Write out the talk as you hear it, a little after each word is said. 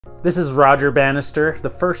This is Robert Bannister, the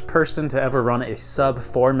first person to ever run a sub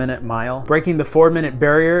 4-minute mile. Breaking the 4-minute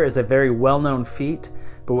barrier is a very well-known feat,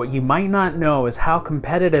 but what you might not know is how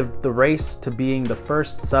competitive the race to being the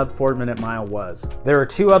first sub 4-minute mile was. There are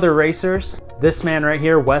two other racers, this man right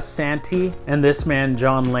here, Wes Santee, and this man,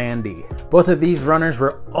 John Landy. Both of these runners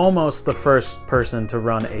were almost the first person to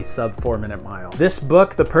run a sub 4-minute mile. This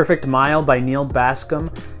book, The Perfect Mile by Neal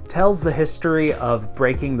Bascomb, tells the history of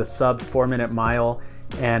breaking the sub 4-minute mile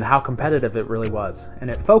and how competitive it really was. And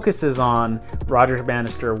it focuses on Robert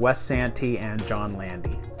Bannister, Wes Santee, and John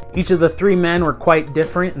Landy. Each of the three men were quite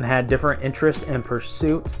different and had different interests and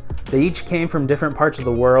pursuits. They each came from different parts of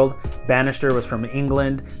the world. Bannister was from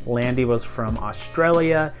England, Landy was from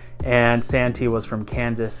Australia, and Santee was from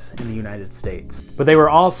Kansas in the United States. But they were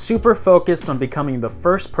all super focused on becoming the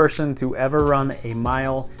first person to ever run a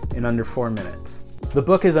mile in under 4 minutes. The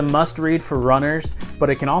book is a must-read for runners, but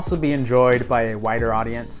it can also be enjoyed by a wider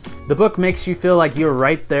audience. The book makes you feel like you're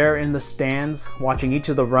right there in the stands, watching each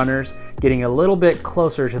of the runners getting a little bit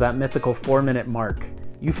closer to that mythical 4-minute mark.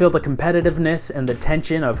 You feel the competitiveness and the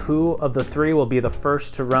tension of who of the three will be the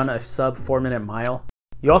first to run a sub 4-minute mile.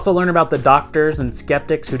 You also learn about the doctors and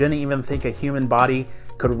skeptics who didn't even think a human body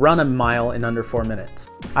could run a mile in under 4 minutes.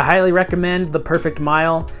 I highly recommend The Perfect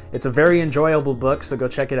Mile. It's a very enjoyable book, so go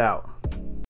check it out.